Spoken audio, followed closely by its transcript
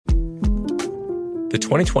The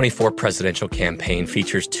 2024 presidential campaign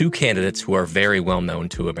features two candidates who are very well known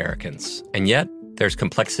to Americans. And yet, there's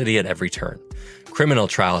complexity at every turn. Criminal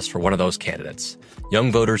trials for one of those candidates. Young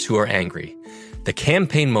voters who are angry. The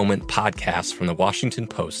Campaign Moment podcast from the Washington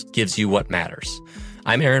Post gives you what matters.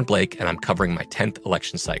 I'm Aaron Blake, and I'm covering my 10th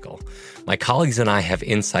election cycle. My colleagues and I have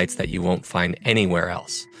insights that you won't find anywhere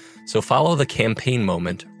else. So follow the Campaign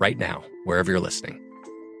Moment right now, wherever you're listening.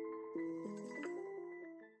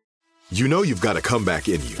 You know you've got a comeback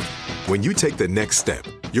in you. When you take the next step,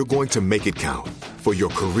 you're going to make it count. For your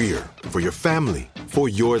career, for your family, for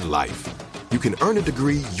your life. You can earn a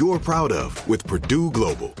degree you're proud of with Purdue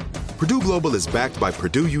Global. Purdue Global is backed by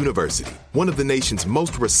Purdue University, one of the nation's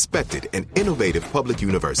most respected and innovative public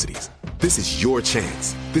universities. This is your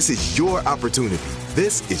chance. This is your opportunity.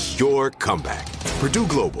 This is your comeback. Purdue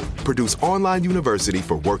Global, Purdue's online university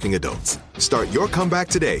for working adults. Start your comeback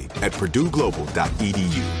today at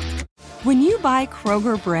purdueglobal.edu. When you buy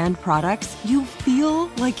Kroger brand products, you feel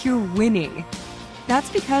like you're winning.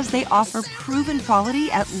 That's because they offer proven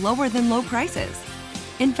quality at lower than low prices.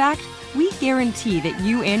 In fact, we guarantee that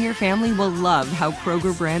you and your family will love how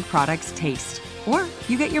Kroger brand products taste, or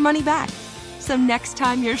you get your money back. So next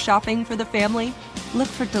time you're shopping for the family, look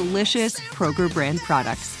for delicious Kroger brand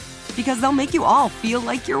products, because they'll make you all feel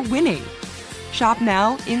like you're winning. Shop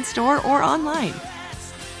now, in-store, or online.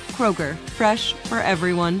 Kroger, fresh for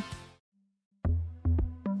everyone.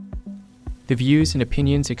 The views and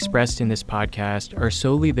opinions expressed in this podcast are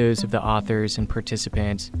solely those of the authors and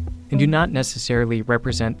participants and do not necessarily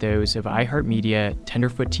represent those of iHeartMedia,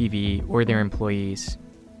 Tenderfoot TV, or their employees.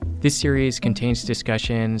 This series contains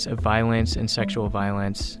discussions of violence and sexual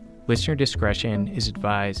violence. Listener discretion is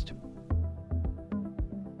advised.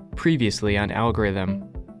 Previously on Algorithm,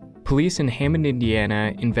 police in Hammond,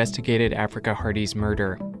 Indiana investigated Africa Hardy's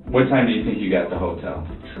murder. What time do you think you got to the hotel?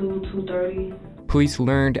 2:30. Police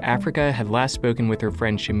learned Africa had last spoken with her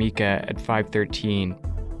friend Shamika at 5:13.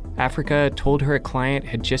 Africa told her a client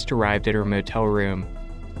had just arrived at her motel room.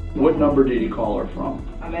 What number did he call her from?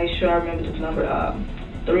 I made sure I remember this number,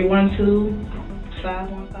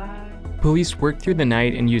 312-515. Police worked through the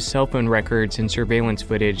night and used cell phone records and surveillance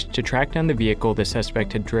footage to track down the vehicle the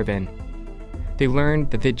suspect had driven. They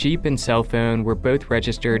learned that the Jeep and cell phone were both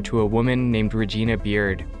registered to a woman named Regina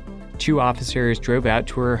Beard. Two officers drove out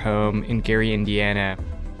to her home in Gary, Indiana,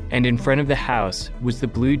 and in front of the house was the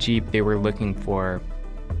blue Jeep they were looking for.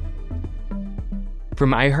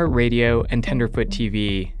 From iHeartRadio and Tenderfoot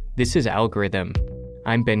TV, this is Algorithm.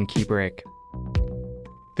 I'm Ben Kubrick.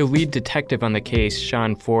 The lead detective on the case,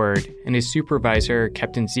 Sean Ford, and his supervisor,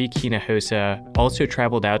 Captain Zeke Hinojosa, also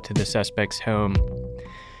traveled out to the suspect's home.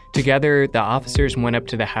 Together, the officers went up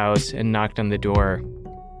to the house and knocked on the door.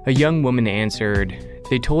 A young woman answered.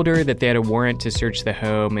 They told her that they had a warrant to search the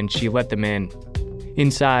home, and she let them in.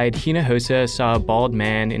 Inside, Hinojosa saw a bald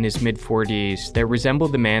man in his mid-40s that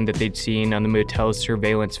resembled the man that they'd seen on the motel's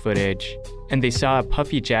surveillance footage, and they saw a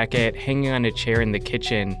puffy jacket hanging on a chair in the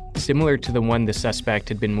kitchen, similar to the one the suspect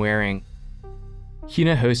had been wearing.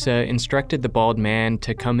 Hinojosa instructed the bald man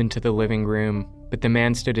to come into the living room, but the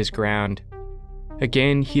man stood his ground.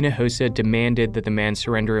 Again, Hinojosa demanded that the man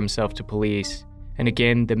surrender himself to police, and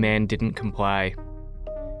again, the man didn't comply.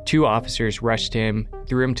 Two officers rushed him,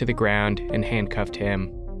 threw him to the ground, and handcuffed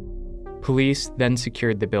him. Police then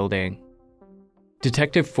secured the building.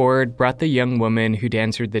 Detective Ford brought the young woman who'd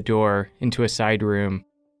answered the door into a side room.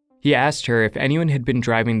 He asked her if anyone had been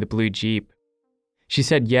driving the blue Jeep. She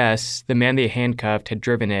said yes, the man they handcuffed had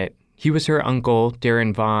driven it. He was her uncle,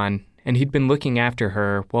 Darren Vaughn, and he'd been looking after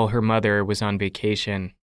her while her mother was on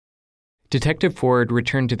vacation. Detective Ford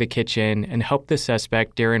returned to the kitchen and helped the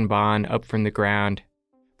suspect, Darren Vaughn, up from the ground.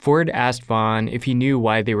 Ford asked Vaughn if he knew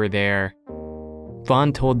why they were there.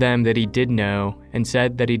 Vaughn told them that he did know and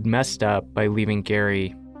said that he'd messed up by leaving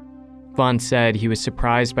Gary. Vaughn said he was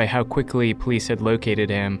surprised by how quickly police had located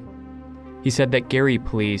him. He said that Gary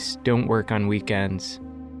police don't work on weekends.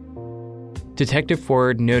 Detective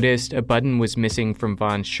Ford noticed a button was missing from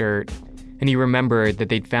Vaughn's shirt, and he remembered that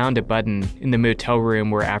they'd found a button in the motel room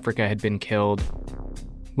where Africa had been killed.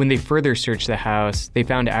 When they further searched the house, they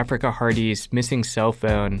found Africa Hardy's missing cell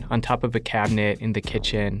phone on top of a cabinet in the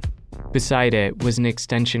kitchen. Beside it was an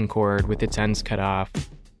extension cord with its ends cut off.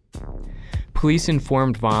 Police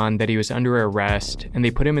informed Vaughn that he was under arrest, and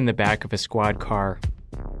they put him in the back of a squad car.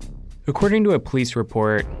 According to a police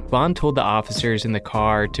report, Vaughn told the officers in the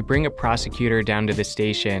car to bring a prosecutor down to the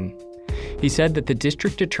station. He said that the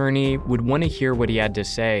district attorney would want to hear what he had to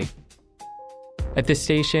say. At the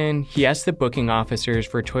station, he asked the booking officers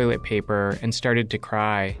for toilet paper and started to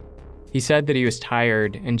cry. He said that he was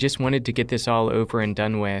tired and just wanted to get this all over and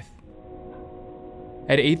done with.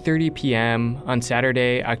 At 8:30 p.m. on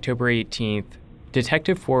Saturday, October 18th,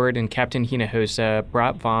 Detective Ford and Captain Hinojosa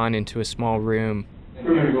brought Vaughn into a small room.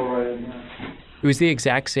 We're going to go right in there. It was the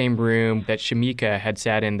exact same room that Shamika had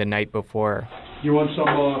sat in the night before. You want some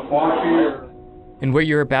coffee or? And what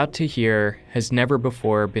you're about to hear has never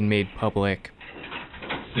before been made public.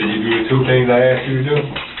 Did you do the two things I asked you to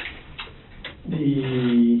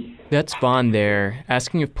do? That's Vaughn there,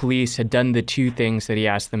 asking if police had done the two things that he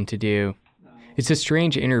asked them to do. It's a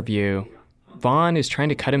strange interview. Vaughn is trying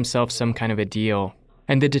to cut himself some kind of a deal,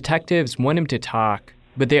 and the detectives want him to talk,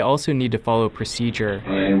 but they also need to follow procedure.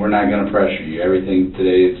 And we're not going to pressure you. Everything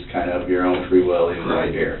today is kind of your own free will, even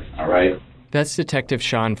right here, all right? That's Detective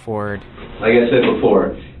Sean Ford. Like I said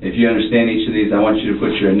before, if you understand each of these, I want you to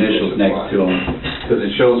put your initials next to them, because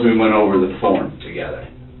it shows we went over the form together.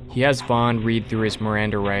 He has Vaughn read through his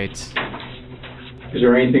Miranda rights. Is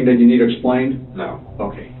there anything that you need explained? No.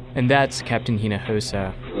 Okay. And that's Captain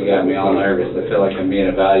Hinojosa. You got me all nervous. I feel like I'm being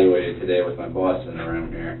evaluated today with my boss in the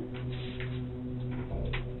room here.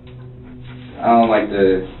 I don't like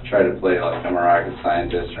to try to play like I'm a rocket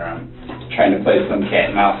scientist or I'm trying to play some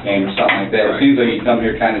cat and mouse game or something like that. It seems like you come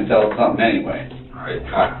here kind of tell us something anyway. Right.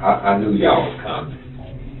 I knew y'all was coming.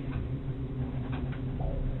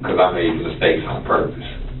 Because I made mistakes on purpose.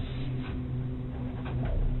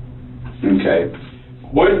 Okay.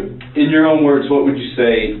 What, in your own words, what would you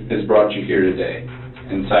say has brought you here today,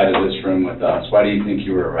 inside of this room with us? Why do you think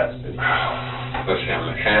you were arrested? Let's say I'm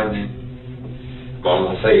a family. But I'm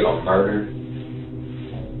going to say a murder.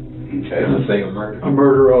 Okay. I'm going to say a murder. A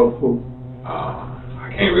murder of who?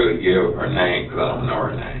 I can't really give her name because I don't know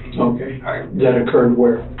her name. Okay. That occurred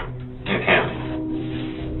where? In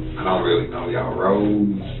Hammond. I don't really know y'all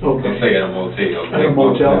roads. Okay. Let's say at a motel. At a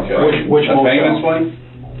motel? Okay. Which a motel? famous one?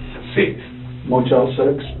 6. Motel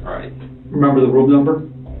 6? Right. Remember the room number?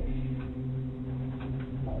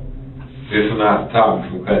 This is not stopping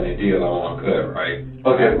from cutting the deal I want to cut, right?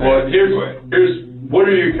 Okay, well, here's what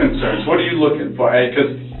are your concerns? What are you looking for?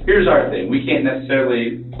 Because here's our thing. We can't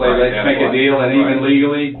necessarily play Right, let's make a why. deal, and even Right.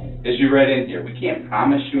 legally, as you read in here, we can't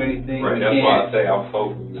promise you anything. Right, We that's can't. why I say I'm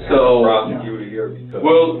focused on So- the prosecutor here because...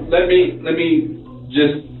 Well, let me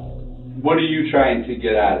just, what are you trying to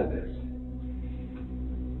get out of this?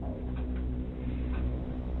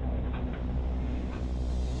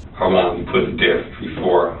 I want to be put to death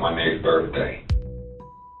before my next birthday.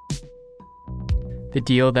 The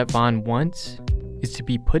deal that Vaughn wants is to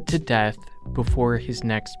be put to death before his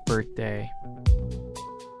next birthday.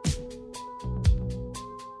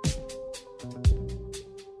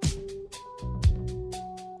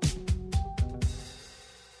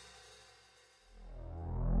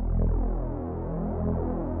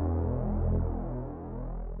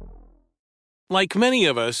 Like many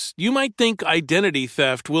of us, you might think identity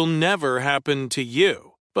theft will never happen to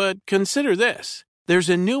you. But consider this. There's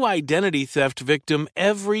a new identity theft victim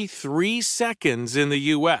every 3 seconds in the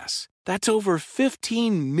U.S. That's over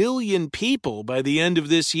 15 million people by the end of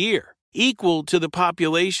this year, equal to the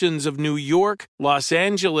populations of New York, Los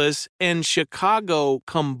Angeles, and Chicago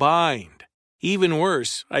combined. Even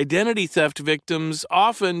worse, identity theft victims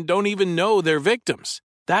often don't even know they're victims.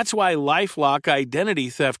 That's why LifeLock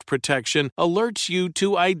Identity Theft Protection alerts you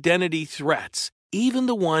to identity threats, even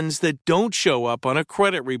the ones that don't show up on a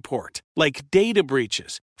credit report, like data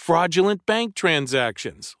breaches, fraudulent bank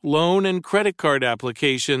transactions, loan and credit card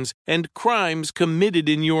applications, and crimes committed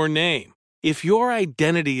in your name. If your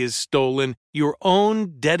identity is stolen, your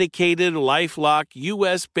own dedicated LifeLock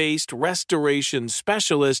U.S.-based restoration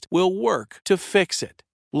specialist will work to fix it.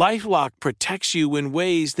 LifeLock protects you in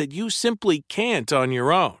ways that you simply can't on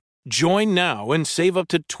your own. Join now and save up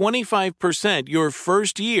to 25% your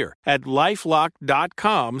first year at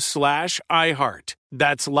LifeLock.com/iHeart.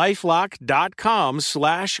 That's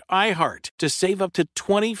LifeLock.com/iHeart to save up to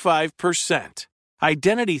 25%.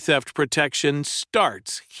 Identity theft protection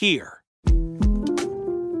starts here.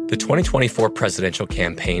 The 2024 presidential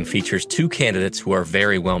campaign features two candidates who are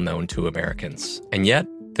very well known to Americans. And yet,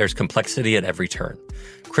 there's complexity at every turn.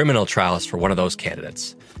 Criminal trials for one of those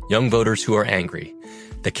candidates. Young voters who are angry.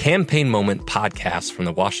 The Campaign Moment podcast from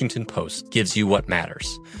the Washington Post gives you what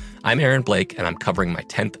matters. I'm Aaron Blake, and I'm covering my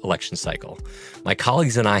 10th election cycle. My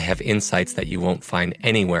colleagues and I have insights that you won't find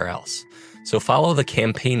anywhere else. So follow the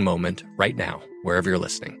Campaign Moment right now, wherever you're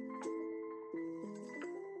listening.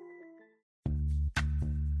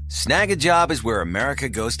 Snag a Job is where America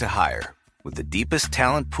goes to hire, with the deepest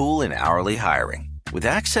talent pool in hourly hiring. With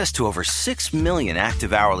access to over 6 million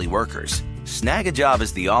active hourly workers, Snag a Job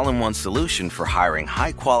is the all-in-one solution for hiring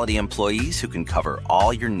high-quality employees who can cover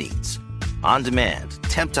all your needs. On demand,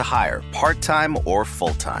 temp to hire, part-time or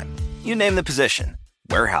full-time. You name the position,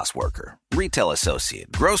 Warehouse worker, retail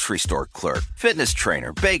associate, grocery store clerk, fitness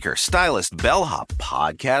trainer, baker, stylist, bellhop,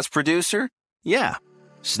 podcast producer? Yeah,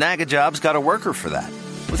 Snag-a-Job's got a worker for that.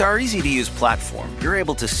 With our easy-to-use platform, you're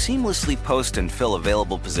able to seamlessly post and fill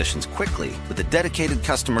available positions quickly with a dedicated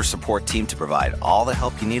customer support team to provide all the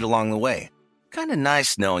help you need along the way. Kind of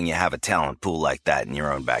nice knowing you have a talent pool like that in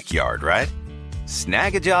your own backyard, right?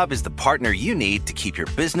 Snag-a-Job is the partner you need to keep your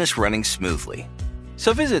business running smoothly.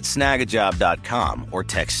 So visit snagajob.com or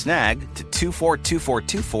text snag to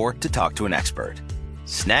 242424 to talk to an expert.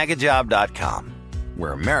 Snagajob.com,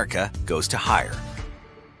 where America goes to hire.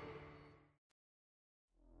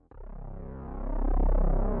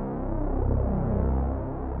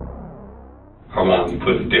 I want to be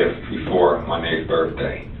put to death before my next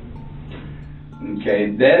birthday. Okay,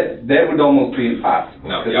 that would almost be impossible.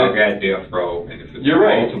 No, y'all got death row, and if it's you're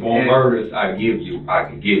right. multiple murders, I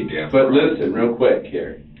can get death row. But listen, real quick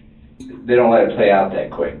here, they don't let it play out that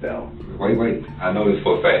quick though. Wait, I know this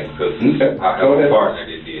for a fact, because okay. I have a partner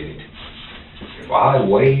that did it. If I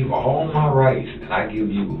waive all my rights and I give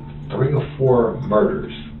you 3 or 4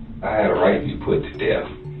 murders, I had a right to be put to death.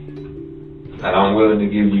 And I'm willing to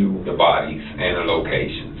give you the bodies and the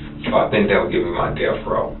locations. So I think that would give me my death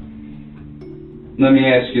row. Let me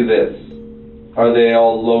ask you this. Are they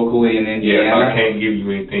all locally in Indiana? Yeah, I can't give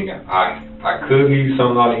you anything. I could give you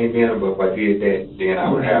something out of Indiana, but if I did that, then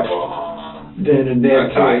I would have Then in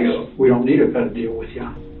that case, we don't need to cut a deal with you.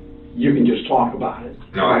 You can just talk about it.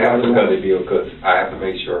 No, I have to cut a deal because I have to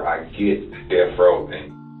make sure I get the death row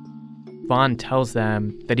thing. Vaughn tells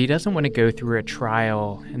them that he doesn't want to go through a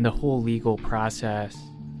trial and the whole legal process.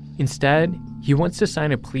 Instead, he wants to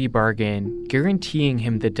sign a plea bargain guaranteeing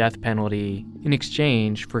him the death penalty in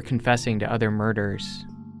exchange for confessing to other murders.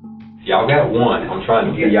 Y'all got one. I'm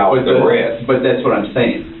trying to get y'all the rest. But that's what I'm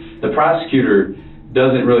saying. The prosecutor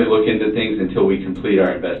doesn't really look into things until we complete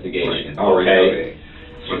our investigation. Right. Okay?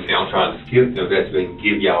 But see, I'm trying to skip the investigation and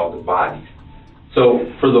give y'all the bodies. So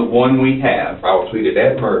for the one we have, I was pleaded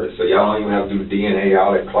that murder, so y'all don't even have to do DNA,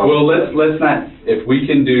 all that close. Well, let's not. If we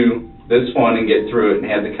can do this one and get through it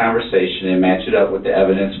and have the conversation and match it up with the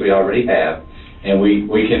evidence we already have, and we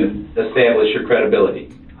can establish your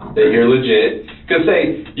credibility that you're legit. Because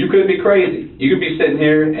say you could be crazy, you could be sitting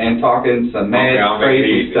here and talking some mad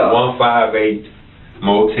crazy stuff. 158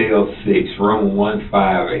 Motel 6, room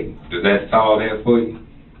 158. Does that solve that for you?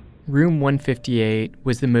 Room 158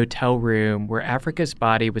 was the motel room where Africa's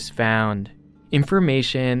body was found.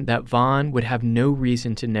 Information that Vaughn would have no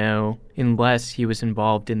reason to know unless he was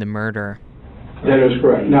involved in the murder. That is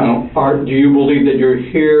correct. Now, do you believe that you're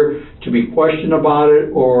here to be questioned about it,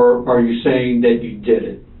 or are you saying that you did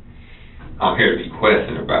it? I'm here to be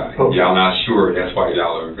questioned about it. Okay. Y'all not sure, that's why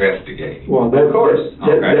y'all are investigating. Well, of course.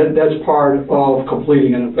 That's part of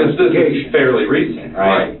completing an investigation. This is fairly recent,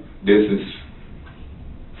 right? This is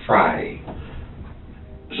Friday.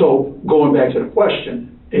 So going back to the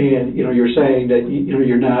question, and you're saying that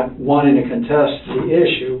you're not wanting to contest the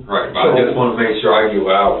issue. Right, but I just want to make sure I get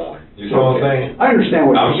what I want. You see what I'm saying? I understand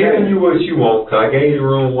what you're saying. I'm giving you what you want, because I gave you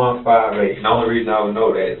room 158. And the only reason I would know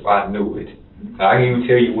that is if I knew it. I can even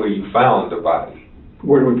tell you where you found the body.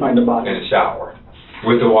 Where did we find the body? In the shower,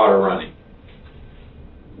 with the water running.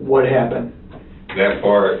 What happened? That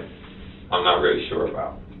part, I'm not really sure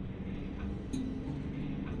about.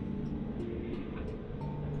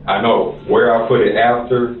 I know where I put it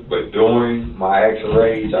after, but during my actual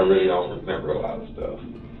rage, I really don't remember a lot of stuff.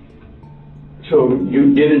 So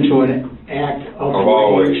you get into an act of I've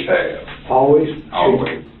always have. Always?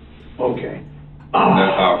 Always. Okay.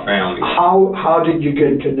 That's our family. How did you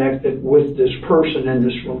get connected with this person in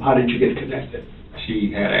this room? How did you get connected?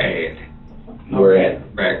 She had an ad. Where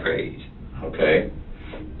at? Back page. Okay.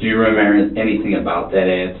 Do you remember anything about that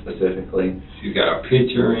ad specifically? She's got a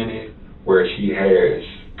picture in it where she has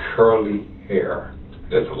curly hair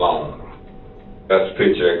that's long. That's the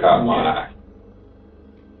picture that caught my eye.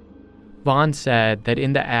 Vaughn said that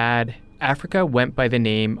in the ad, Africa went by the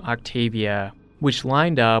name Octavia, which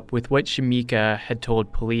lined up with what Shamika had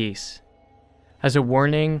told police. As a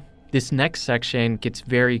warning, this next section gets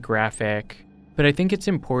very graphic, but I think it's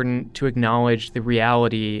important to acknowledge the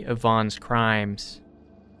reality of Vaughn's crimes.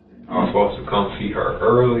 I was supposed to come see her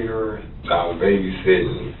earlier. I was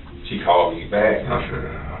babysitting. She called me back, and I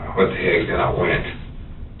said, what the heck? Then I went.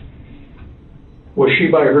 Was she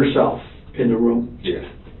by herself in the room? Yes.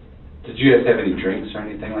 Did you guys have any drinks or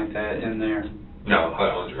anything like that in there? No, I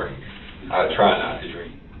don't drink. I try not to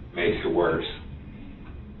drink. Makes it worse.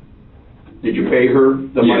 Did you pay her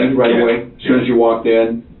the money right away as soon as you walked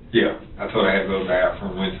in? Yeah. I told her I had to go to the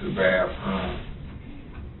bathroom, went to the bathroom.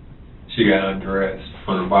 She got undressed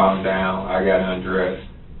from the bottom down. I got undressed.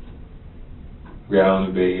 We got on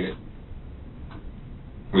the bed.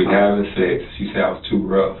 We was having sex. She said I was too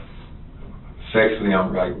rough. Sexually,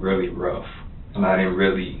 I'm like really rough, and I didn't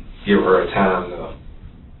really give her a time to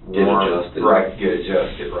Get adjusted. Right, get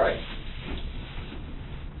adjusted, right.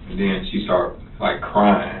 And then she started like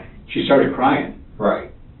crying. She started crying.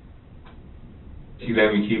 Right. She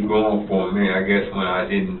let me keep going for a minute. I guess when I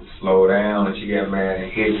didn't slow down, and she got mad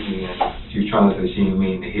and hit me, and she was trying to say she didn't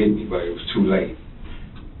mean to hit me, but it was too late.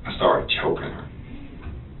 I started choking her.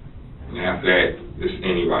 And after that, it's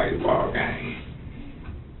anybody's ball game.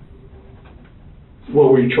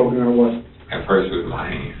 What were you choking her with? At first it was my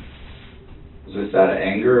hand. Was this out of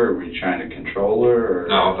anger, or were you trying to control her? Or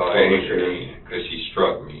No, I was out of anger because she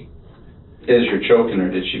struck me. As you're choking her,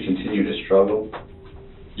 did she continue to struggle?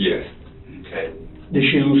 Yes. Okay. Did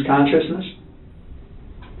she lose consciousness?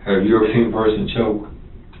 Have you ever seen a person choke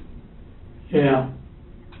Yeah.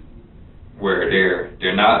 where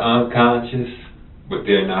they're not unconscious, but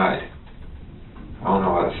they're not, I don't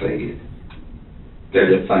know how to say it.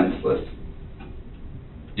 They're defenseless.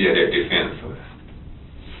 Yeah, they're defenseless.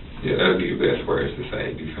 Yeah, that would be the best words to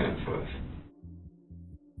say, defenseless.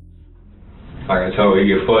 Like I told you,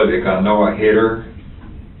 it get fuzzy because I know I hit her,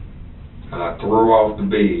 and I threw her off the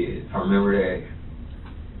bed. I remember that.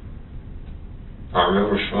 I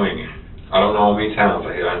remember swinging. I don't know how many times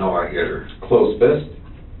I hit her. I know I hit her. Closed fist?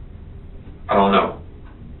 I don't know.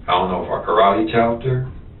 I don't know if I karate chopped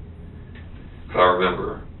her. Because I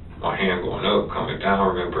remember my hand going up, coming down. I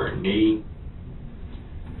remember her knee.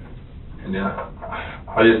 And then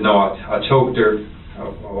I just know I choked her.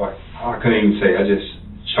 I couldn't even say, I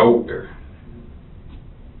just choked her.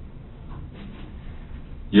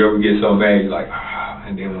 You ever get so mad, you're like, ah,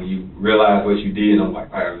 and then when you realize what you did, I'm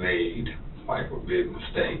like, I made like a big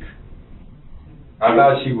mistake. I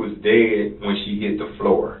thought she was dead when she hit the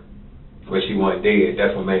floor, but she wasn't dead.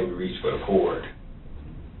 That's what made me reach for the cord.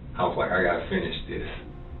 I was like, I gotta finish this.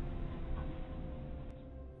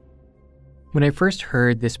 When I first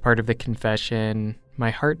heard this part of the confession, my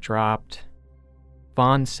heart dropped.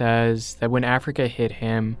 Vaughn says that when Africa hit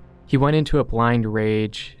him, he went into a blind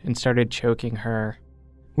rage and started choking her.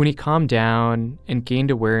 When he calmed down and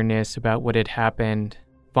gained awareness about what had happened,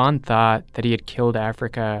 Vaughn thought that he had killed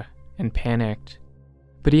Africa and panicked.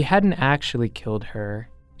 But he hadn't actually killed her.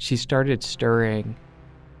 She started stirring.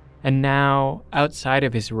 And now, outside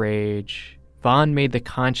of his rage, Vaughn made the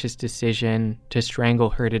conscious decision to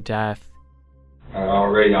strangle her to death. I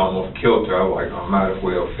already almost killed her. I was like, I might as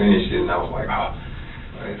well finish it. And I was like, oh,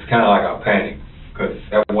 it's kind of like I panicked because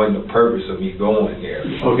that wasn't the purpose of me going there.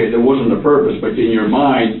 Okay, that wasn't the purpose, but in your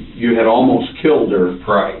mind, you had almost killed her.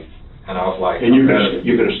 Right. And I was like, and you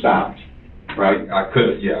could have stopped, right? I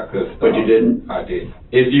could have stopped. But you didn't? I didn't.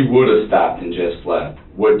 If you would have stopped and just left,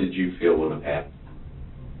 what did you feel would have happened?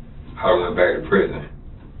 I went back to prison.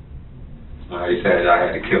 When they said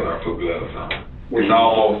I had to kill her, I put gloves on. It's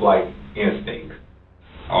almost like instinct.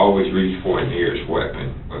 I always reach for a nearest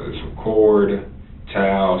weapon, whether it's a cord,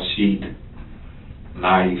 towel, sheet,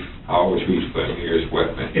 knife. I always reach for the nearest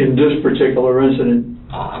weapon. In this particular incident,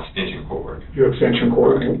 extension cord. Your extension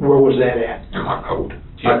cord. Right. Where was that at? In my coat.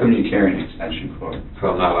 How come you carry an extension cord? So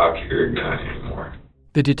I'm not allowed to carry a gun anymore.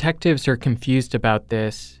 The detectives are confused about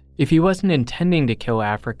this. If he wasn't intending to kill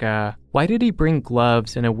Africa, why did he bring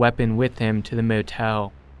gloves and a weapon with him to the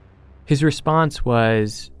motel? His response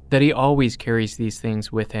was that he always carries these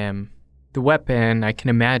things with him. The weapon, I can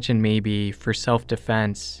imagine maybe for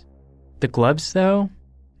self-defense. The gloves, though?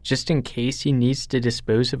 Just in case he needs to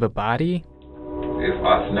dispose of a body? If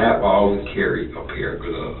I snap, I always carry a pair of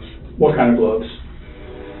gloves. What kind of gloves?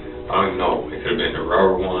 I don't even know. It could have been the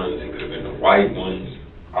rubber ones. It could have been the white ones.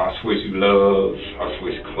 I switch gloves. I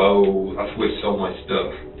switch clothes. I switch so much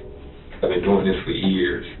stuff. I've been doing this for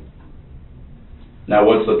years. Now,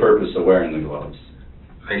 what's the purpose of wearing the gloves?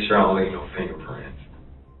 Make sure I don't leave no fingerprints.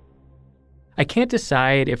 I can't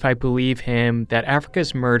decide if I believe him that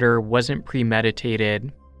Africa's murder wasn't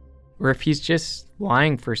premeditated, or if he's just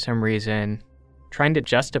lying for some reason, trying to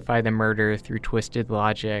justify the murder through twisted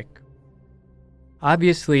logic.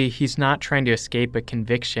 Obviously, he's not trying to escape a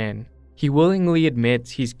conviction. He willingly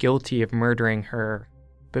admits he's guilty of murdering her,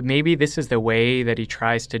 but maybe this is the way that he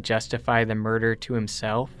tries to justify the murder to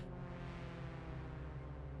himself.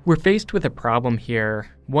 We're faced with a problem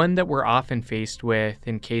here, one that we're often faced with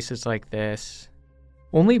in cases like this.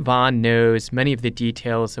 Only Vaughn knows many of the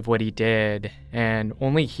details of what he did, and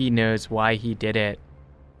only he knows why he did it.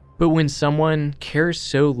 But when someone cares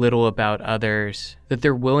so little about others that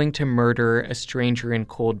they're willing to murder a stranger in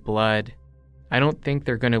cold blood, I don't think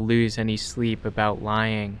they're going to lose any sleep about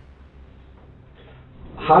lying.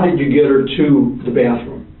 How did you get her to the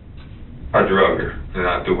bathroom? I drug her, and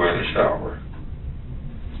I threw her in the shower.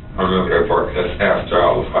 I remember that part. That's after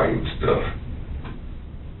I was fighting stuff.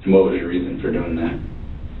 And what was your reason for doing that?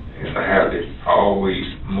 Yes, I have it. I always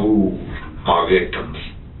move my victims.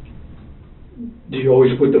 Do you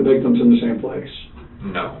always put the victims in the same place?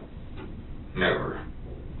 No, never.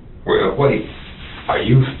 Well, wait. I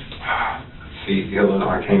used to. See,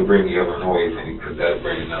 Illinois, I can't bring Illinois in because that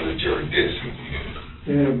brings another jurisdiction in.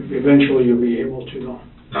 Yeah, eventually you'll be able to, though.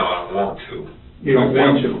 No, I don't want to. You don't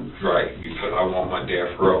want to? Right, because I want my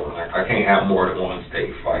death row. I can't have more than one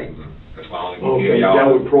state fighting. That's why I only can give Okay, y'all. that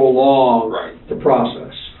would prolong Right. the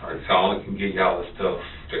process. Right, so I only can give y'all the stuff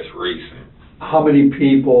that's recent. How many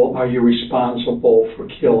people are you responsible for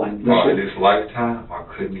killing? This lifetime, I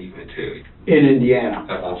couldn't even tell you. In Indiana?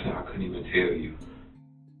 That's what I'm saying, I couldn't even tell you.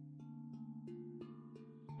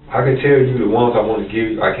 I can tell you the ones I want to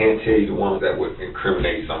give you. I can't tell you the ones that would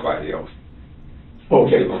incriminate somebody else.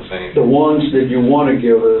 Okay. You know what I'm saying? The ones that you want to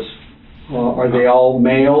give us, are they all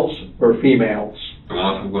males or females? The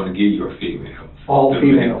ones I'm going to give you are females. All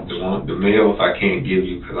females? The males I can't give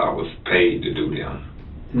you because I was paid to do them.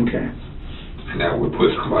 Okay. And that would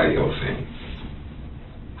put somebody else in.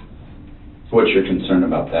 What's your concern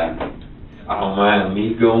about that? I don't mind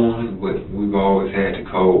me going, but we've always had the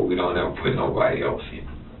code. We don't ever put nobody else in.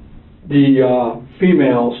 The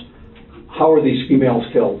females, how are these females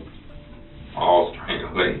killed? All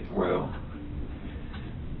strangulate. Well,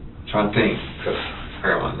 I'm trying to think, because I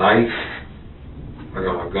got my knife, I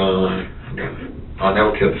got my gun, and then I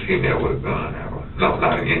never killed a female with a gun ever. No,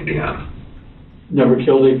 not in Indiana. Never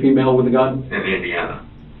killed a female with a gun? In Indiana.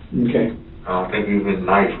 Okay. I don't think we've even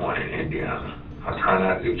knifed one in Indiana. I try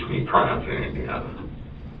not to do too many crimes in Indiana.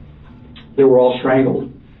 They were all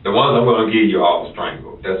strangled? The ones I'm going to give you are all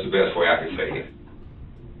strangled. That's the best way I can say it.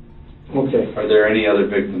 Okay. Are there any other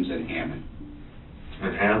victims in Hammond?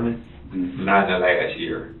 In Hammond? Not in the last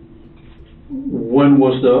year. When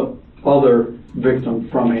was the other victim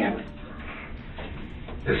from Hammond?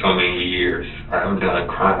 It's so many years. I haven't done a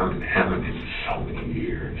crime in Hammond in so many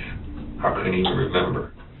years. I couldn't even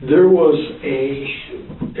remember. There was a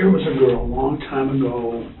girl a long time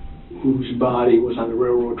ago whose body was on the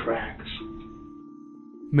railroad tracks.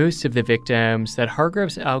 Most of the victims that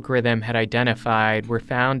Hargrove's algorithm had identified were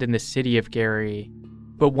found in the city of Gary.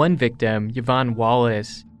 But one victim, Yvonne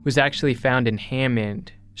Wallace, was actually found in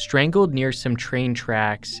Hammond, strangled near some train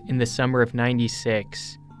tracks in the summer of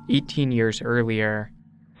 '96, 18 years earlier.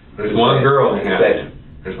 There's one girl in Hammond.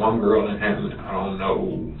 There's one girl in Hammond. I don't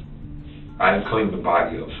know. I didn't clean the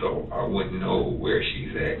body up, so I wouldn't know where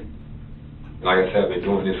she's at. Like I said, I've been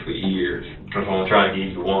doing this for years. That's why I'm trying to give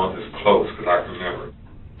you the ones that's close, because I can remember.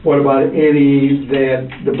 What about any that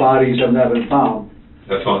the bodies have not been found?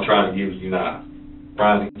 That's what I'm trying to give you now. I'm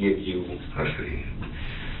trying to give you, let's see,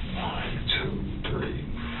 1, 2, 3,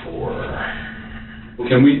 4.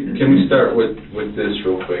 Can we start with this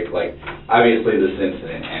real quick? Like, obviously this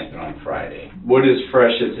incident happened on Friday. What is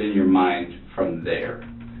freshest in your mind from there?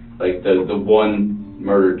 Like the one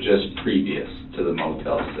murder just previous to the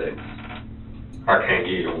Motel 6? I can't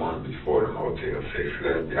give you one before the Motel 6,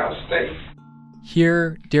 that'd be out of state.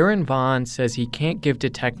 Here, Darren Vaughn says he can't give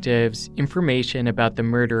detectives information about the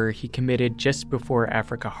murder he committed just before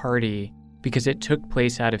Africa Hardy because it took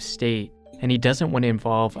place out of state, and he doesn't want to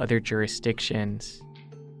involve other jurisdictions.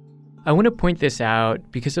 I want to point this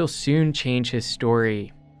out because it'll soon change his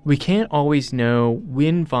story. We can't always know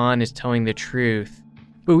when Vaughn is telling the truth,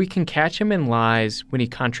 but we can catch him in lies when he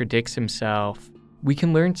contradicts himself. We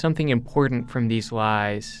can learn something important from these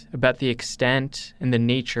lies about the extent and the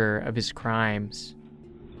nature of his crimes.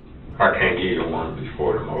 I can't give you one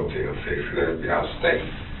before the Motel 6, that'd be out of state.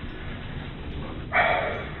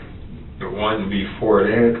 The one before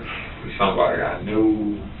that was somebody I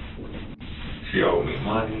knew. She owed me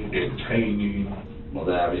money, didn't pay me. Well,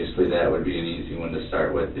 obviously that would be an easy one to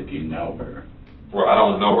start with if you know her. Well, I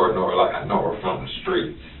don't know her like I know her from the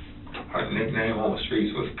streets. Her nickname on the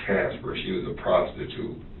streets was Casper. She was a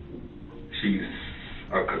prostitute. She's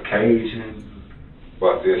a Caucasian,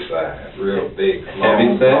 but this side, real big,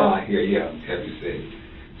 long blonde hair. Yeah, heavy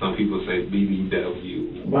set. Some people say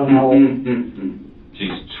BBW. Wow.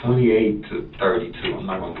 She's 28 to 32. I'm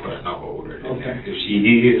not going to put her no older than that. If she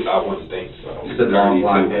is, I wouldn't think so. Just a long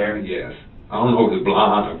blonde hair? Yes. I don't know if it's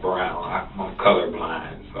blonde or brown. I'm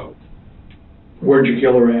colorblind, so. Where'd you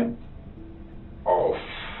kill her at? Oh,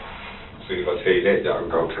 see, if I tell you that, y'all can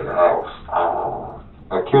go to the house.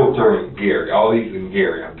 I killed her in Gary. All these in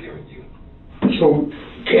Gary I'm giving you. So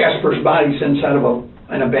Casper's body's inside of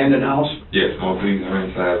an abandoned house? Yes, most of these are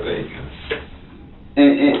inside vacant.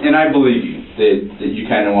 And I believe you. that you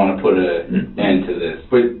kind of want to put an end to this.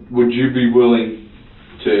 But would you be willing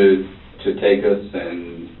to take us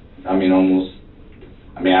and, I don't know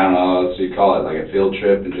what you call it, like a field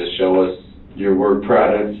trip, and just show us your work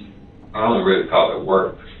products? I don't really call it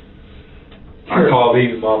work. I call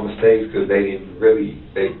these my mistakes because they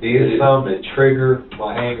did something that triggered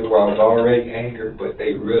my anger where I was already angry, but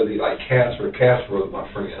they really, like Casper was my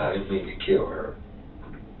friend. I didn't mean to kill her.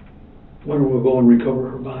 When will we go and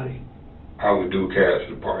recover her body? I would do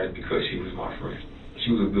Casper's part because she was my friend.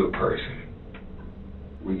 She was a good person.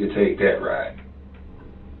 We could take that ride.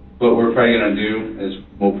 What we're probably going to do is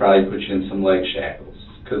we'll probably put you in some leg shackles,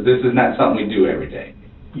 because this is not something we do every day.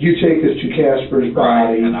 You take us to Casper's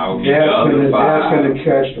body. And I'll give you the other 5. That's going to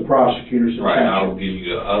catch the prosecutor's attention. Right, I'll give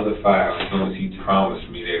you the other 5 as soon as he promised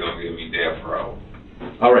me they're going to give me death row.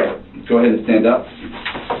 All right, go ahead and stand up.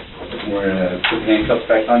 We're going to put the handcuffs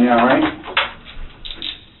back on you, all right?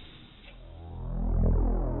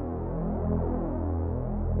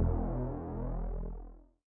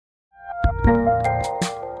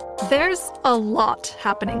 There's a lot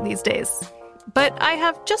happening these days. But I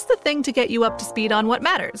have just the thing to get you up to speed on what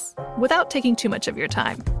matters, without taking too much of your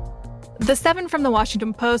time. The 7 from the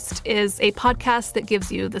Washington Post is a podcast that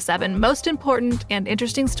gives you the 7 most important and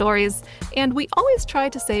interesting stories, and we always try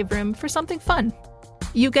to save room for something fun.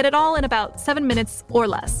 You get it all in about 7 minutes or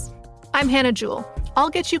less. I'm Hannah Jewell. I'll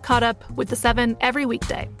get you caught up with the 7 every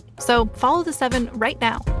weekday. So follow the 7 right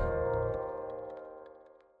now.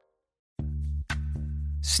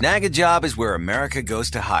 Snag a Job is where America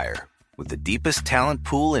goes to hire, with the deepest talent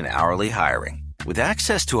pool in hourly hiring. With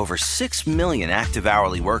access to over 6 million active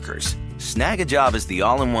hourly workers, Snag a Job is the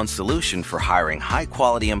all-in-one solution for hiring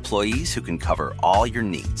high-quality employees who can cover all your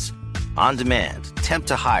needs. On demand, temp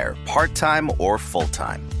to hire, part-time or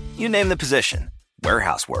full-time. You name the position.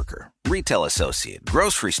 Warehouse worker, retail associate,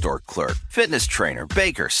 grocery store clerk, fitness trainer,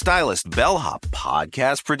 baker, stylist, bellhop,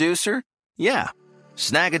 podcast producer. Yeah,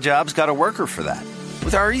 Snag a Job's got a worker for that.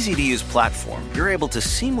 With our easy-to-use platform, you're able to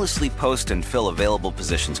seamlessly post and fill available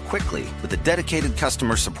positions quickly with a dedicated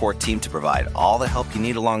customer support team to provide all the help you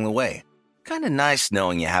need along the way. Kind of nice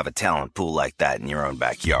knowing you have a talent pool like that in your own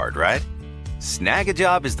backyard, right?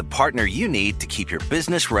 Snagajob is the partner you need to keep your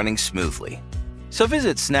business running smoothly. So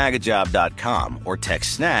visit snagajob.com or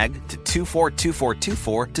text snag to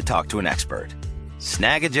 242424 to talk to an expert.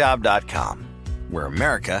 Snagajob.com, where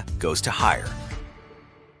America goes to hire.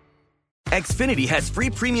 Xfinity has free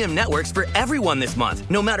premium networks for everyone this month,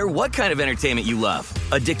 no matter what kind of entertainment you love.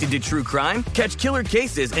 Addicted to true crime? Catch killer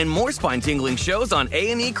cases and more spine-tingling shows on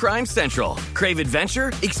A&E Crime Central. Crave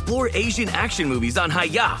adventure? Explore Asian action movies on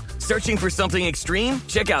Hi-YAH. Searching for something extreme?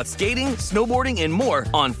 Check out skating, snowboarding, and more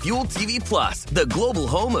on Fuel TV Plus, the global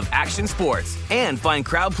home of action sports. And find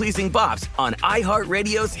crowd-pleasing bops on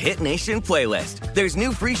iHeartRadio's Hit Nation playlist. There's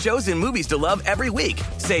new free shows and movies to love every week.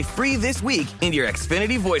 Say free this week in your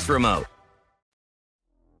Xfinity voice remote.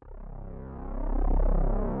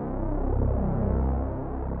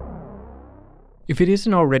 If it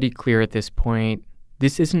isn't already clear at this point,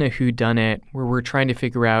 this isn't a whodunit where we're trying to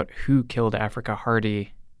figure out who killed Africa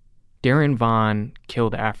Hardy. Darren Vaughn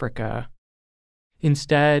killed Africa.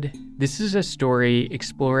 Instead, this is a story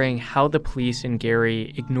exploring how the police in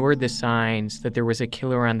Gary ignored the signs that there was a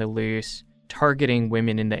killer on the loose, targeting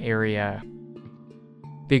women in the area.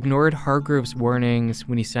 They ignored Hargrove's warnings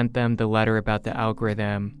when he sent them the letter about the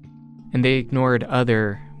algorithm, and they ignored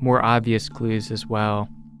other, more obvious clues as well.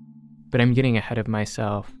 But I'm getting ahead of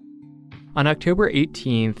myself. On October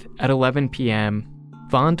 18th at 11 p.m.,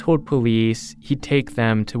 Vaughn told police he'd take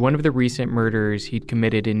them to one of the recent murders he'd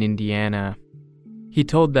committed in Indiana. He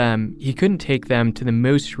told them he couldn't take them to the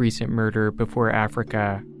most recent murder before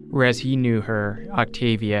Africa, or as he knew her,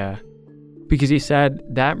 Octavia, because he said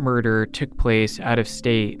that murder took place out of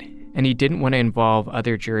state and he didn't want to involve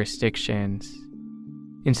other jurisdictions.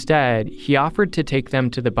 Instead, he offered to take them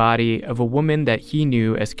to the body of a woman that he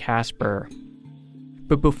knew as Casper.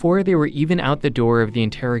 But before they were even out the door of the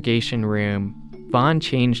interrogation room, Vaughn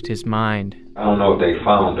changed his mind. I don't know if they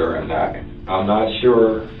found her or not. I'm not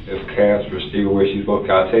sure if Casper's still where she's supposed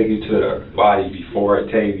to. I'll take you to the body before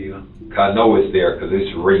Octavia. I know it's there because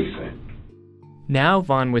it's recent. Now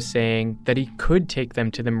Vaughn was saying that he could take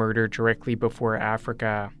them to the murder directly before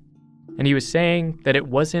Africa. And he was saying that it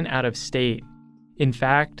wasn't out of state. In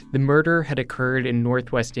fact, the murder had occurred in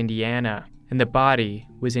northwest Indiana, and the body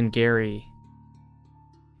was in Gary.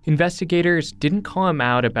 Investigators didn't call him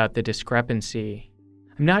out about the discrepancy.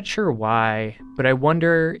 I'm not sure why, but I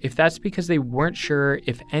wonder if that's because they weren't sure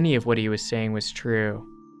if any of what he was saying was true.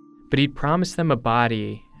 But he'd promised them a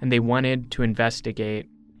body, and they wanted to investigate.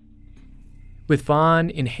 With Vaughn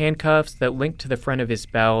in handcuffs that linked to the front of his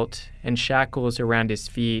belt and shackles around his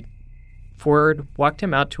feet, Ford walked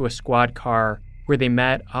him out to a squad car where they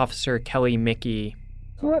met Officer Kelly Mickey.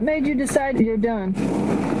 What made you decide you're done?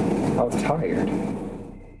 I was tired.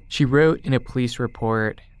 She wrote in a police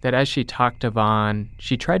report that as she talked to Vaughn,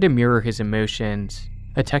 she tried to mirror his emotions,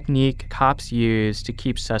 a technique cops use to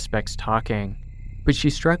keep suspects talking. But she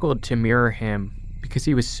struggled to mirror him because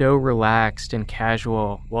he was so relaxed and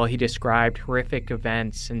casual while he described horrific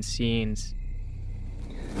events and scenes.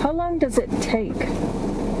 How long does it take?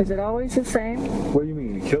 Is it always the same? What do you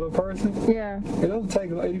mean, to kill a person? Yeah. It doesn't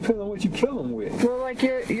take, it depends on what you kill them with. Well, like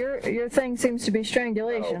your thing seems to be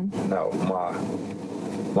strangulation. No,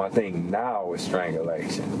 my thing now is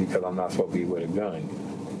strangulation because I'm not supposed to be with a gun.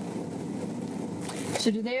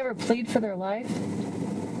 So do they ever plead for their life?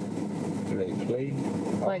 Do they plead?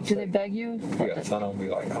 Like, do they beg you? Yeah, some of them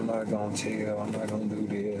be like, I'm not going to tell, I'm not going to do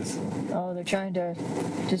this. Oh, they're trying to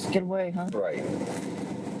just get away, huh? Right.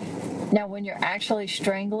 Now, when you're actually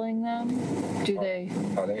strangling them, do they...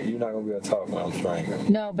 You're not going to be able to talk when I'm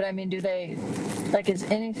strangling. No, but I mean, do they... Like, is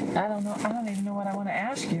any... I don't know. I don't even know what I want to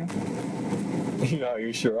ask you. You're not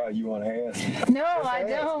even sure you want to ask? No, I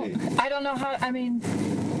don't. I don't know how... I mean...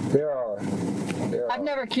 There are. I've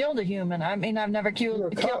never killed a human. I mean, I've never killed... You're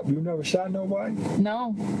a cop. You never shot nobody?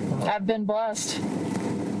 No. I've been blessed.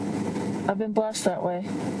 I've been blessed that way.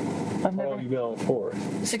 How long you been on force?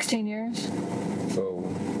 16 years. So...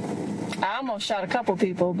 I almost shot a couple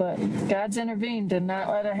people, but God's intervened, did not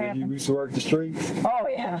let it happen. Did you used to work the streets? Oh,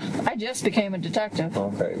 yeah. I just became a detective.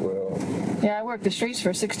 Okay, well... Yeah, I worked the streets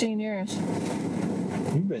for 16 years.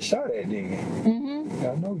 You've been shot at, didn't you? Mm-hmm.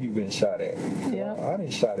 I know you've been shot at. Yeah. I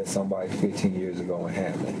didn't shot at somebody 15 years ago in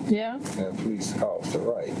Hammond. Yeah? And the police officer,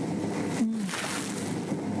 right.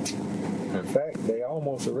 In fact, they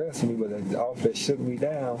almost arrested me, but the officer shook me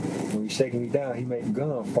down. When he was shaking me down, he made the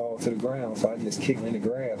gun fall to the ground, so I just kicked him in the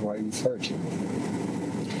grass while he was searching me.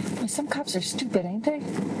 Well, some cops are stupid, ain't they?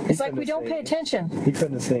 It's like we don't pay attention. He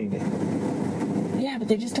couldn't have seen it. Yeah, but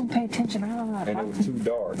they just don't pay attention. I don't know. And it was too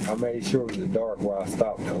dark. I made sure it was dark where I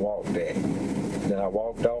stopped and walked at. Then I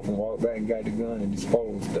walked off and walked back and got the gun and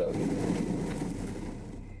disposed of it.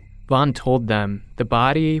 Vaughn told them the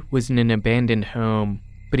body was in an abandoned home,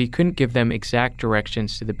 but he couldn't give them exact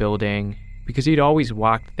directions to the building because he'd always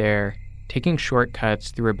walked there, taking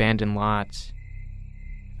shortcuts through abandoned lots.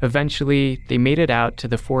 Eventually, they made it out to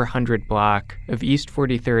the 400 block of East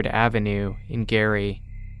 43rd Avenue in Gary.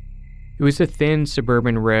 It was a thin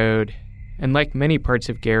suburban road, and like many parts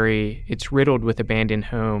of Gary, it's riddled with abandoned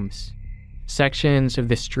homes. Sections of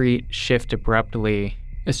the street shift abruptly.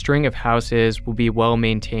 A string of houses will be well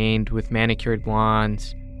maintained with manicured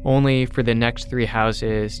lawns, only for the next 3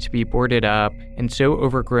 houses to be boarded up and so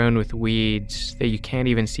overgrown with weeds that you can't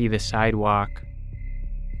even see the sidewalk.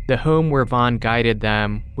 The home where Vaughn guided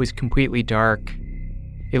them was completely dark.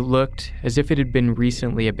 It looked as if it had been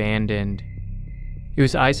recently abandoned. It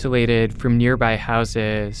was isolated from nearby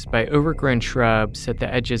houses by overgrown shrubs at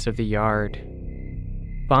the edges of the yard.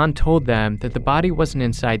 Vaughn told them that the body wasn't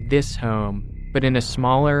inside this home, but in a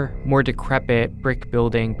smaller, more decrepit brick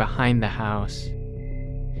building behind the house.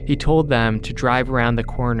 He told them to drive around the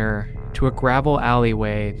corner to a gravel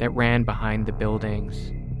alleyway that ran behind the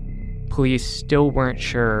buildings. Police still weren't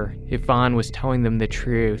sure if Vaughn was telling them the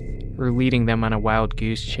truth or leading them on a wild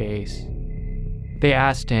goose chase. They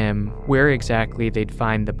asked him where exactly they'd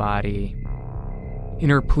find the body. In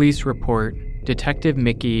her police report, Detective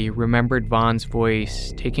Mickey remembered Vaughn's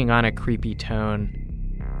voice taking on a creepy tone.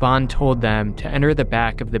 Vaughn told them to enter the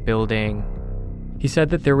back of the building. He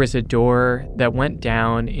said that there was a door that went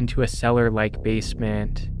down into a cellar-like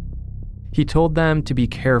basement. He told them to be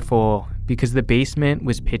careful because the basement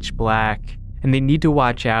was pitch black and they need to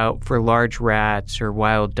watch out for large rats or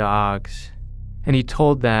wild dogs. And he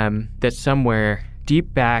told them that somewhere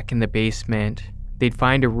deep back in the basement, they'd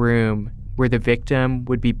find a room where the victim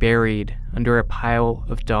would be buried under a pile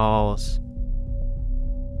of dolls.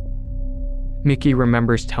 Mickey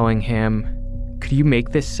remembers telling him, "Could you make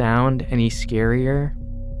this sound any scarier?"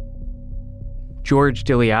 George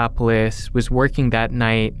Diliopoulos was working that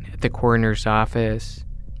night at the coroner's office.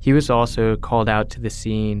 He was also called out to the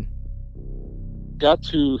scene. Got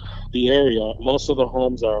to the area. Most of the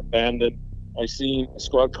homes are abandoned. I seen a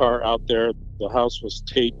squad car out there. The house was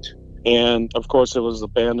taped. And of course it was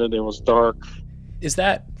abandoned. It was dark. Is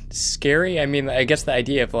that scary? I mean, I guess the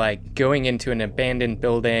idea of like going into an abandoned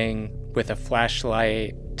building with a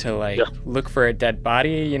flashlight to look for a dead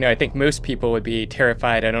body, you know, I think most people would be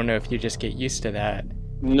terrified. I don't know if you just get used to that.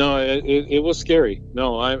 No, it was scary.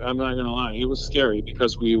 No, I'm not going to lie. It was scary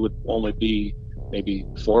because we would only be maybe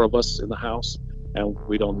 4 of us in the house, and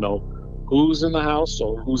we don't know who's in the house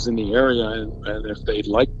or who's in the area and if they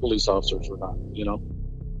like police officers or not, you know.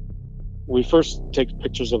 We first take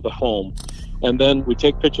pictures of the home, and then we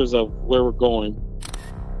take pictures of where we're going.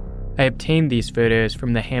 I obtained these photos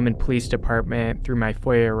from the Hammond Police Department through my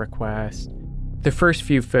FOIA request. The first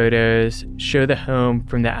few photos show the home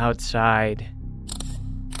from the outside.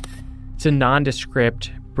 It's a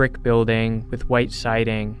nondescript brick building with white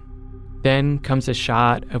siding. Then comes a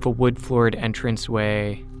shot of a wood-floored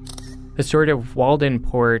entranceway, a sort of walled-in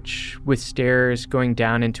porch with stairs going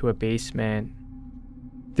down into a basement.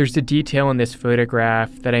 There's a detail in this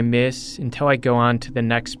photograph that I miss until I go on to the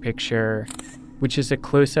next picture, which is a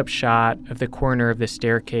close-up shot of the corner of the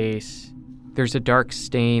staircase. There's a dark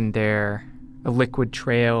stain there, a liquid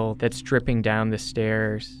trail that's dripping down the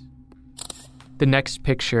stairs. The next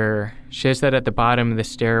picture shows that at the bottom of the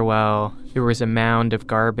stairwell, there was a mound of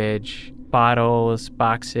garbage, bottles,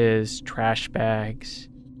 boxes, trash bags.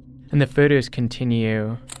 And the photos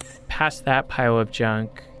continue. Past that pile of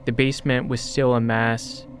junk, the basement was still a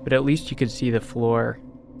mess, but at least you could see the floor.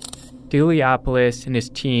 Deliopoulos and his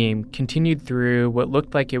team continued through what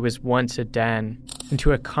looked like it was once a den,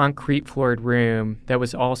 into a concrete-floored room that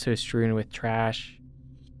was also strewn with trash.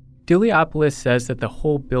 Deliopoulos says that the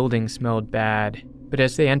whole building smelled bad, but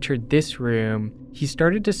as they entered this room, he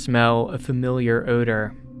started to smell a familiar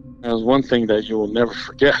odor. There's one thing that you will never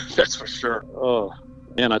forget, that's for sure. Oh,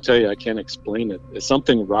 man, I tell you, I can't explain it. It's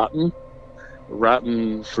something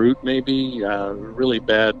rotten fruit maybe, really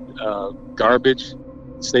bad garbage.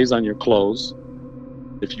 It stays on your clothes.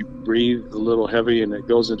 If you breathe a little heavy and it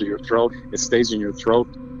goes into your throat, it stays in your throat.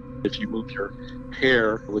 If you move your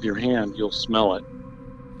hair with your hand, you'll smell it.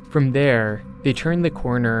 From there, they turned the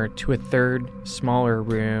corner to a third, smaller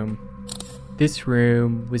room. This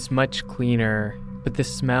room was much cleaner, but the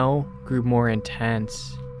smell grew more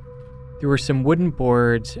intense. There were some wooden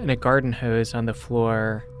boards and a garden hose on the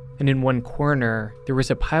floor, and in one corner, there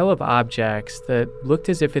was a pile of objects that looked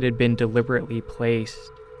as if it had been deliberately placed.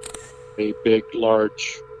 A big,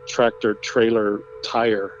 large tractor-trailer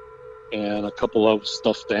tire and a couple of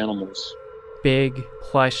stuffed animals. Big,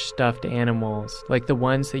 plush stuffed animals, like the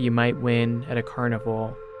ones that you might win at a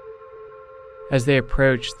carnival. As they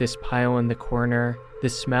approached this pile in the corner, the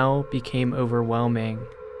smell became overwhelming,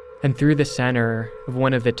 and through the center of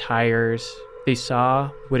one of the tires, they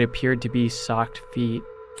saw what appeared to be socked feet.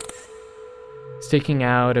 Sticking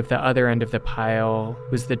out of the other end of the pile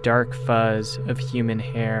was the dark fuzz of human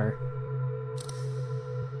hair.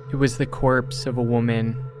 It was the corpse of a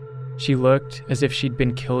woman. She looked as if she'd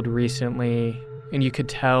been killed recently, and you could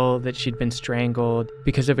tell that she'd been strangled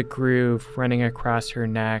because of a groove running across her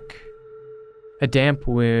neck. A damp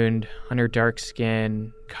wound on her dark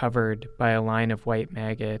skin covered by a line of white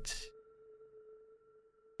maggots.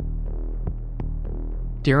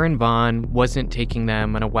 Darren Vaughn wasn't taking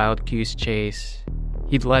them on a wild goose chase.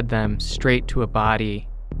 He'd led them straight to a body.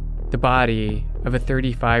 The body of a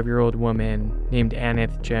 35-year-old woman named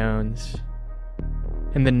Annette Jones.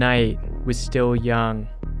 And the night was still young.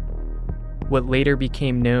 What later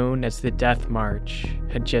became known as the Death March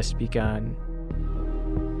had just begun.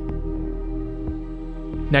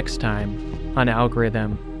 Next time on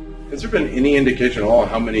Algorithm. Has there been any indication at all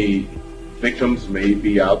how many victims may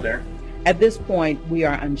be out there? At this point, we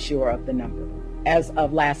are unsure of the number. As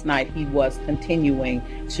of last night, he was continuing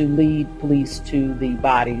to lead police to the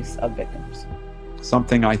bodies of victims.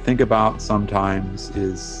 Something I think about sometimes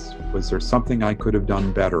is, was there something I could have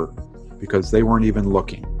done better? Because they weren't even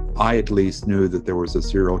looking. I at least knew that there was a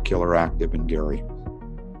serial killer active in Gary.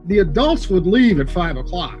 The adults would leave at 5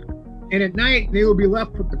 o'clock. And at night, they would be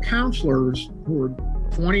left with the counselors who were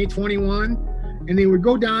 20, 21, and they would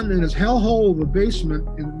go down in this hellhole of a basement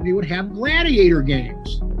and they would have gladiator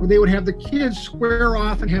games where they would have the kids square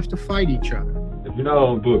off and have to fight each other. If you're not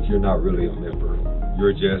on the book, you're not really a member.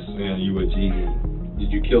 You're just saying you a G.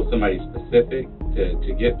 Did you kill somebody specific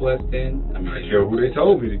to get blessed in? I mean, care who they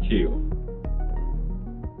told me to kill.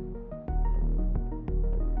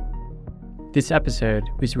 This episode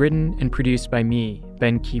was written and produced by me,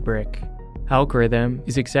 Ben Kubrick. Algorithm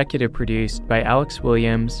is executive produced by Alex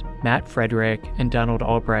Williams, Matt Frederick, and Donald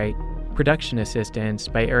Albright. Production assistance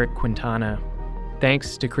by Eric Quintana.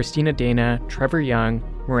 Thanks to Christina Dana, Trevor Young,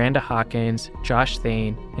 Miranda Hawkins, Josh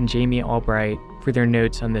Thane, and Jamie Albright for their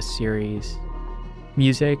notes on this series.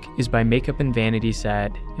 Music is by Makeup and Vanity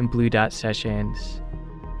Set and Blue Dot Sessions.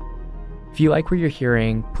 If you like what you're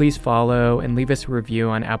hearing, please follow and leave us a review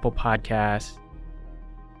on Apple Podcasts.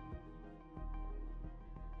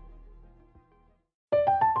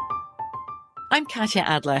 I'm Katya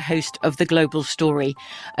Adler, host of The Global Story.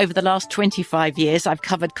 Over the last 25 years, I've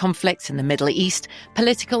covered conflicts in the Middle East,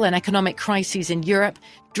 political and economic crises in Europe,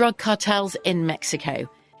 drug cartels in Mexico.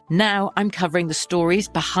 Now I'm covering the stories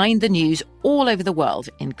behind the news all over the world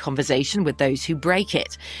in conversation with those who break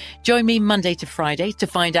it. Join me Monday to Friday to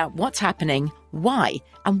find out what's happening, why,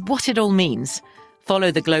 and what it all means. Follow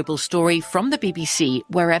The Global Story from the BBC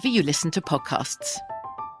wherever you listen to podcasts.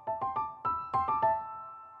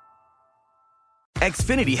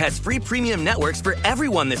 Xfinity has free premium networks for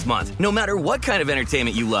everyone this month, no matter what kind of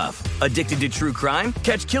entertainment you love. Addicted to true crime?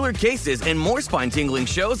 Catch killer cases and more spine-tingling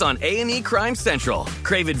shows on A&E Crime Central.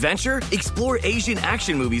 Crave adventure? Explore Asian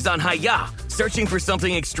action movies on Hi-YAH. Searching for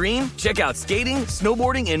something extreme? Check out skating,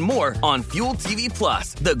 snowboarding, and more on Fuel TV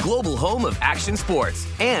Plus, the global home of action sports.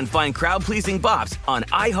 And find crowd-pleasing bops on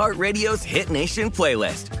iHeartRadio's Hit Nation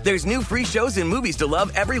playlist. There's new free shows and movies to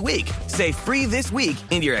love every week. Say free this week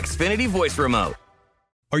in your Xfinity voice remote.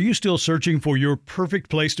 Are you still searching for your perfect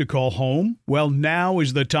place to call home? Well, now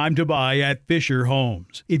is the time to buy at Fisher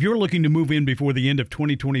Homes. If you're looking to move in before the end of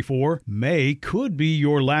 2024, May could be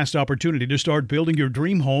your last opportunity to start building your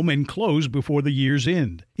dream home and close before the year's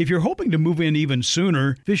end. If you're hoping to move in even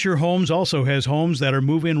sooner, Fisher Homes also has homes that are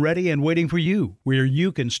move-in ready and waiting for you, where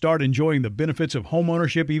you can start enjoying the benefits of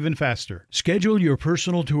homeownership even faster. Schedule your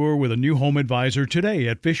personal tour with a new home advisor today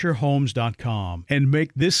at FisherHomes.com and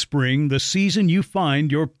make this spring the season you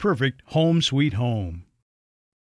find your perfect home sweet home.